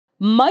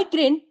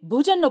Migraine,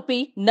 భుజం నొప్పి,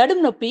 నడుం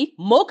నొప్పి,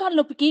 మోకాలు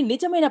నొప్పికి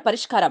నిజమైన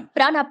పరిష్కారం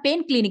ప్రాణ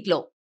పెయిన్ క్లినిక్ లో.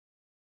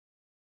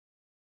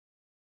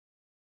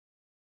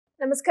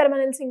 నమస్కారం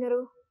అనిల్ సింగ్ గారు.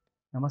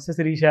 నమస్తే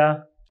శిరీష.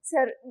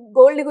 సార్,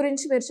 గోల్డ్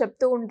గురించి మీరు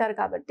చెప్తూ ఉంటారు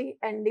కాబట్టి,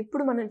 అండ్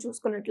ఇప్పుడు మనం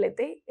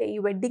చూసుకున్నట్లయితే ఈ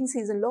వెడ్డింగ్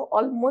సీజన్లో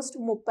ఆల్మోస్ట్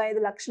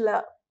 35 లక్షల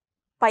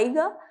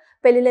పైగా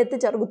పెళ్ళిళ్ళు అయితే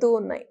జరుగుతూ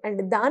ఉన్నాయి. అండ్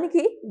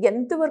దానికి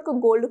ఎంతవరకు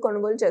గోల్డ్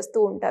కొనుగోలు చేస్తూ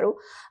ఉంటారు?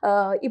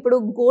 ఇప్పుడు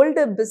గోల్డ్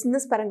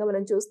బిజినెస్ పరంగా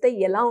మనం చూస్తే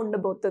ఎలా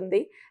ఉండబోతుంది?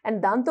 అండ్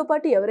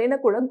దాంతోపాటు ఎవరైనా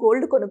కూడా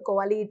గోల్డ్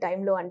కొనుక్కోవాలి ఈ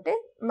టైంలో అంటే,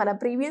 మన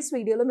ప్రీవియస్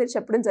వీడియోలో మీరు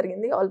చెప్పడం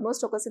జరిగింది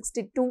ఆల్మోస్ట్ ఒక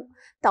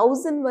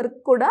 62,000 వరకు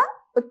కూడా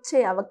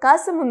వచ్చే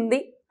అవకాశం ఉంది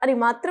అని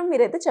మాత్రం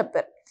మీరైతే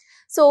చెప్పారు.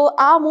 సో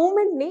ఆ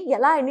మూమెంట్ని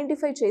ఎలా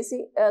ఐడెంటిఫై చేసి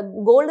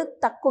గోల్డ్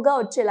తక్కువగా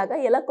వచ్చేలాగా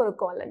ఎలా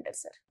కొనుక్కోవాలంటారు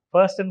సార్?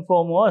 ఫస్ట్ అండ్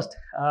ఫార్మోస్ట్,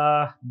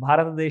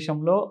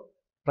 భారతదేశంలో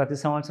ప్రతి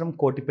సంవత్సరం 1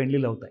 కోటి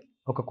పెళ్ళిళ్ళు అవుతాయి.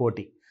 1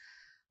 కోటి.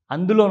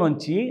 అందులో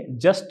నుంచి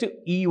జస్ట్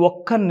ఈ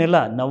ఒక్క నెల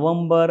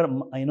నవంబర్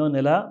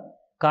నెల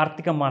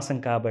కార్తీక మాసం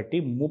కాబట్టి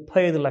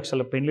 35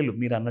 లక్షల పెళ్ళిళ్ళు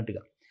మీరు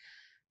అన్నట్టుగా.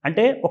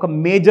 అంటే ఒక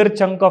మేజర్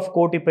చంక్ ఆఫ్ 1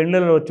 కోటి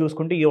పెళ్ళిళ్ళు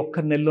చూసుకుంటే ఈ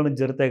ఒక్క నెలలోనే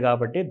జరుగుతాయి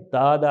కాబట్టి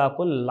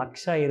దాదాపు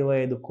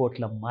 1,25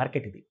 కోట్ల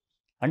మార్కెట్ ఇది.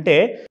 అంటే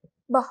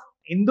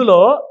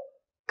ఇందులో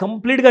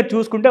కంప్లీట్గా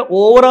చూసుకుంటే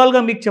ఓవరాల్గా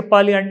మీకు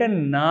చెప్పాలి అంటే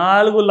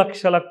 4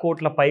 లక్షల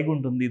కోట్ల పైగా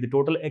ఉంటుంది ఇది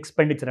టోటల్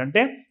ఎక్స్పెండిచర్.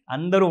 అంటే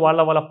అందరూ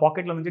వాళ్ళ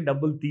పాకెట్ల నుంచి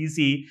డబ్బులు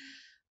తీసి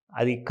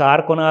అది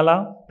కార్ కొనాలా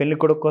పెళ్లి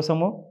కొడుకు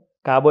కోసము,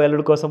 కాబోయే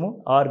అల్లుడు కోసము,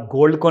 ఆర్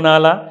గోల్డ్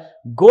కొనాలా.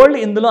 గోల్డ్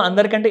ఇందులో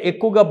అందరికంటే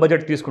ఎక్కువగా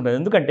బడ్జెట్ తీసుకుంటుంది.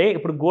 ఎందుకంటే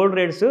ఇప్పుడు గోల్డ్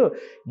రేట్స్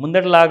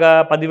ముందటిలాగా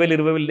 10,000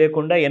 20,000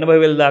 లేకుండా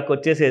 80,000 దాకా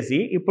వచ్చేసేసి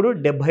ఇప్పుడు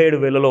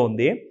 77,000లో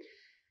ఉంది.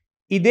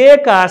 ఇదే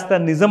కాస్త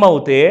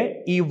నిజమవుతే,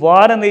 ఈ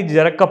వార్ అనేది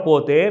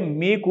జరగకపోతే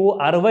మీకు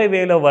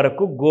 60,000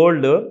 వరకు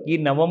గోల్డ్ ఈ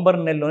నవంబర్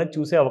నెలలోనే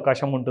చూసే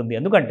అవకాశం ఉంటుంది.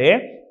 ఎందుకంటే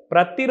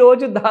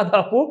ప్రతిరోజు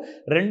దాదాపు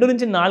 2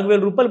 నుంచి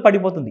 4,000 రూపాయలు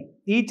పడిపోతుంది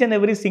each and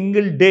every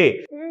single day.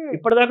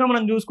 ఇప్పటిదాకా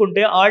మనం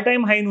చూసుకుంటే ఆల్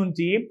టైమ్ హై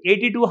నుంచి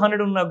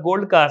 8200 ఉన్న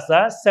గోల్డ్ కాస్త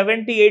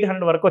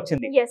 7800 వరకు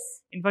వచ్చింది.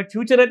 ఇన్ఫాక్ట్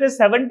ఫ్యూచర్ అయితే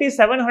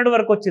 7700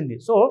 వరకు వచ్చింది.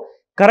 సో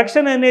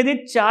కరెక్షన్ అనేది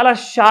చాలా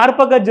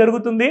షార్ప్గా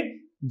జరుగుతుంది.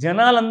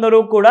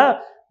 జనాలందరూ కూడా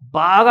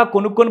బాగా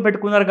కొనుక్కొని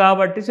పెట్టుకున్నారు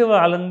కాబట్టి సో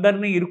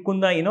వాళ్ళందరినీ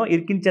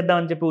ఇరికించేద్దాం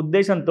అని చెప్పే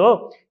ఉద్దేశంతో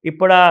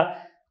ఇప్పుడు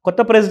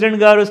కొత్త ప్రెసిడెంట్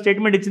గారు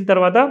స్టేట్మెంట్ ఇచ్చిన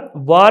తర్వాత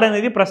వార్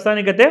అనేది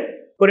ప్రస్తుతానికైతే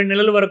కొన్ని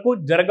నెలల వరకు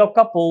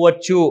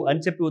జరగకపోవచ్చు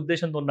అని చెప్పి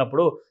ఉద్దేశంతో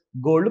ఉన్నప్పుడు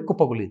గోల్డ్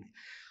కుప్పకూలింది.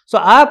 సో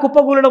ఆ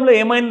కుప్పకూలడంలో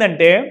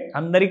ఏమైందంటే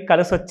అందరికి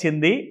కలిసి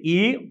వచ్చింది ఈ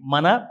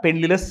మన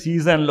పెళ్లిల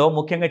సీజన్లో.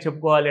 ముఖ్యంగా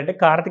చెప్పుకోవాలి అంటే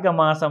కార్తీక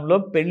మాసంలో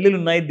పెళ్లిళ్ళు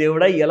ఉన్నాయి,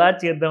 దేవుడా ఎలా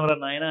చేద్దాంరా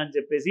నాయన అని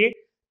చెప్పేసి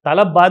తల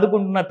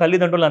బాదుకుంటున్న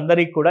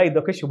తల్లిదండ్రులందరికీ కూడా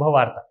ఇదొక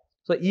శుభవార్త.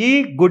 సో ఈ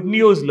గుడ్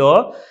న్యూస్లో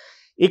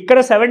ఇక్కడ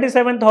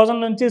 77,000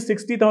 నుంచి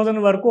 60,000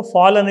 వరకు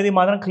ఫాల్ అనేది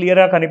మాత్రం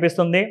క్లియర్గా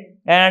కనిపిస్తుంది.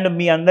 అండ్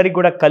మీ అందరికి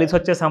కూడా కలిసి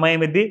వచ్చే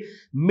సమయం ఇది.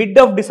 మిడ్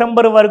ఆఫ్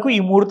డిసెంబర్ వరకు ఈ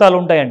ముహూర్తాలు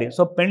ఉంటాయండి.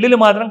 సో పెళ్ళిళ్ళు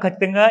మాత్రం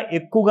ఖచ్చితంగా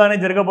ఎక్కువగానే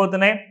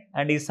జరగబోతున్నాయి.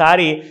 అండ్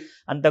ఈసారి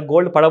అంత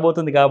గోల్డ్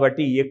పడబోతుంది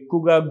కాబట్టి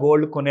ఎక్కువగా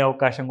గోల్డ్ కొనే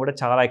అవకాశం కూడా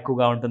చాలా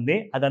ఎక్కువగా ఉంటుంది.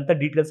 అదంతా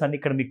డీటెయిల్స్ అన్ని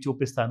ఇక్కడ మీకు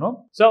చూపిస్తాను.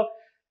 So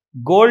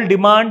gold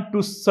demand to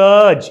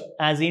surge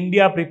as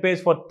India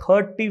prepares for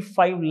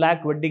 35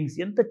 lakh weddings.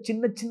 ఎంత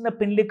చిన్న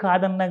పెళ్లి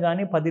కాదన్నా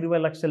కానీ 10-20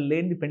 లక్షలు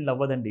లేని పెళ్లి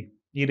అవ్వదండి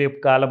ఈ రేపు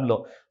కాలంలో.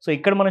 సో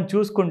ఇక్కడ మనం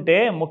చూసుకుంటే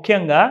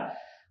ముఖ్యంగా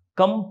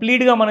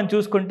కంప్లీట్గా మనం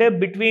చూసుకుంటే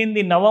between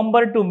the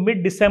November to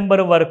mid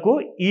December వరకు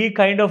ఈ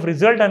కైండ్ ఆఫ్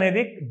రిజల్ట్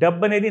అనేది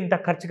డబ్బు అనేది ఇంత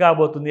ఖర్చు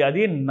కాబోతుంది.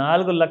 అది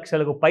 4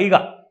 లక్షలకు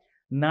పైగా,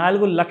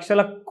 4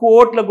 లక్షల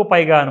కోట్లకు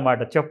పైగా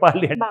అనమాట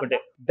చెప్పాలి అనుకుంటే.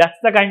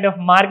 That's the kind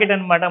of market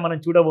అనమాట మనం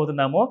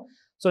చూడబోతున్నాము.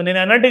 సో నేను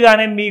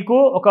అన్నట్టుగానే మీకు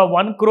ఒక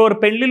 1 crore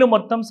పెళ్ళిళ్ళు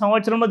మొత్తం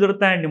సంవత్సరంలో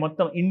దొరుకుతాయండి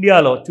మొత్తం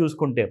ఇండియాలో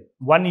చూసుకుంటే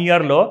 1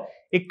 yearలో.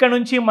 ఇక్కడ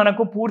నుంచి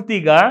మనకు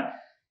పూర్తిగా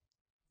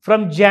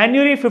ఫ్రమ్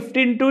January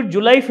 15 టు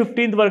July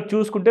 15 వరకు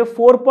చూసుకుంటే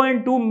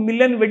 4.2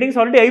 million వెడ్డింగ్స్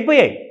ఆల్రెడీ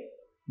అయిపోయాయి.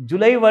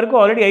 జూలై వరకు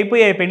ఆల్రెడీ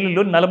అయిపోయాయి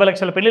పెళ్ళిళ్ళు, 40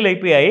 లక్షల పెళ్ళిళ్ళు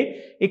అయిపోయాయి.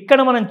 ఇక్కడ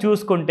మనం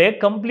చూసుకుంటే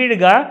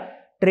కంప్లీట్గా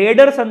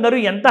ట్రేడర్స్ అందరూ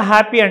ఎంత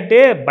హ్యాపీ అంటే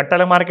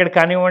బట్టల మార్కెట్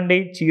కానివ్వండి,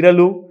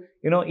 చీరలు,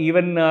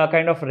 even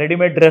kind of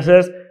readymade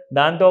dresses,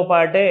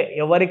 దాంతోపాటే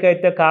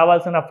ఎవరికైతే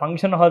కావాల్సిన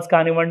ఫంక్షన్ హాల్స్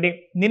కానివ్వండి.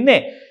 నిన్నే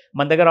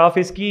మన దగ్గర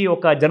ఆఫీస్కి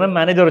ఒక జనరల్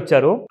మేనేజర్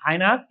వచ్చారు.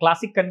 ఆయన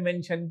క్లాసిక్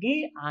కన్వెన్షన్కి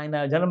ఆయన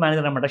జనరల్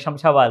మేనేజర్ అనమాట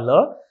శంషాబాద్లో.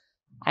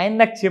 ఆయన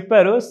నాకు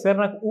చెప్పారు, సార్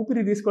నాకు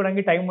ఊపిరి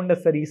తీసుకోవడానికి టైం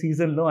ఉండదు సార్ ఈ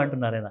సీజన్లో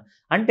అంటున్నారు ఆయన.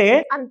 అంటే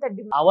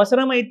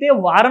అవసరమైతే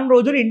వారం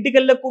రోజులు ఇంటికి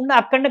వెళ్ళకుండా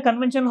అక్కడనే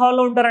కన్వెన్షన్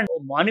హాల్లో ఉంటారండి.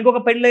 మార్నింగ్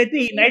ఒక పెళ్ళి అయితే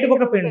ఈ నైట్కి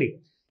ఒక పెళ్ళి.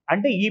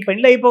 అంటే ఈ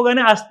పెళ్ళి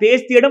అయిపోగానే ఆ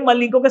స్టేజ్ తీయడం,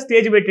 మళ్ళీ ఇంకొక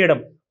స్టేజ్ పెట్టేయడం.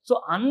 సో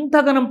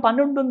అంతగానం పని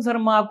ఉంటుంది సార్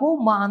మాకు.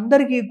 మా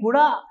అందరికీ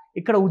కూడా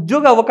ఇక్కడ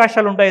ఉద్యోగ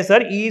అవకాశాలు ఉంటాయి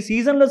సార్. ఈ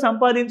సీజన్లో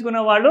సంపాదించుకున్న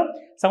వాళ్ళు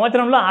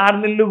సంవత్సరంలో 6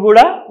 నెలలు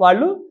కూడా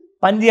వాళ్ళు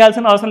పని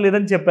చేయాల్సిన అవసరం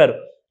లేదని చెప్పారు.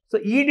 సో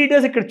ఈ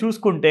డీటెయిల్స్ ఇక్కడ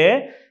చూసుకుంటే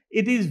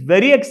it is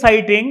very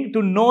exciting to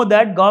know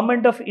that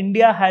Government of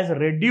India has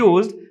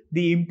reduced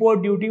the import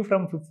duty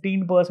from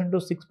 15% to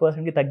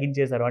 6%కి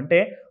తగ్గించేశారు. అంటే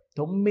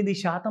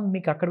 9%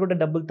 మీకు అక్కడ కూడా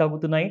డబ్బులు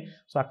తగ్గుతున్నాయి.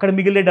 సో అక్కడ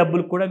మిగిలే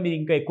డబ్బులు కూడా మీరు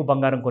ఇంకా ఎక్కువ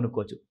బంగారం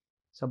కొనుక్కోవచ్చు.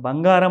 సో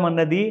బంగారం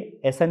అన్నది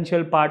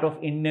essential part of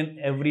Indian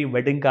every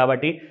wedding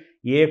కాబట్టి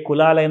ఏ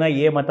కులాలైనా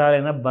ఏ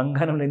మతాలైనా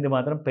బంగారం లేనిది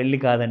మాత్రం పెళ్లి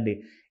కాదండి.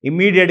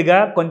 ఇమ్మీడియట్గా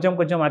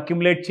కొంచెం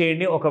అక్యుములేట్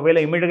చేయండి. ఒకవేళ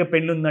ఇమ్మీడియట్గా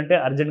పెళ్లి ఉందంటే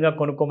అర్జెంట్గా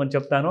కొనుక్కోమని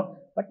చెప్తాను.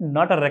 But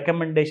not a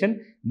recommendation.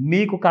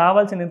 మీకు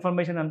కావాల్సిన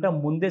ఇన్ఫర్మేషన్ అంతా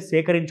ముందే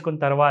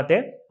సేకరించుకున్న తర్వాతే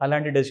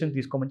అలాంటి డెసిషన్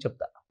తీసుకోమని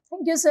చెప్తాను.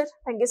 Thank you sir,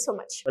 thank you so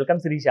much.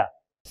 Welcome Sirisha.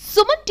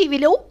 Suman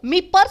టీవీలో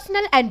మీ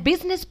పర్సనల్ అండ్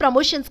బిజినెస్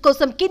ప్రమోషన్స్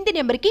కోసం కింది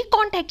నెంబర్కి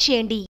కాంటాక్ట్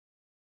చేయండి.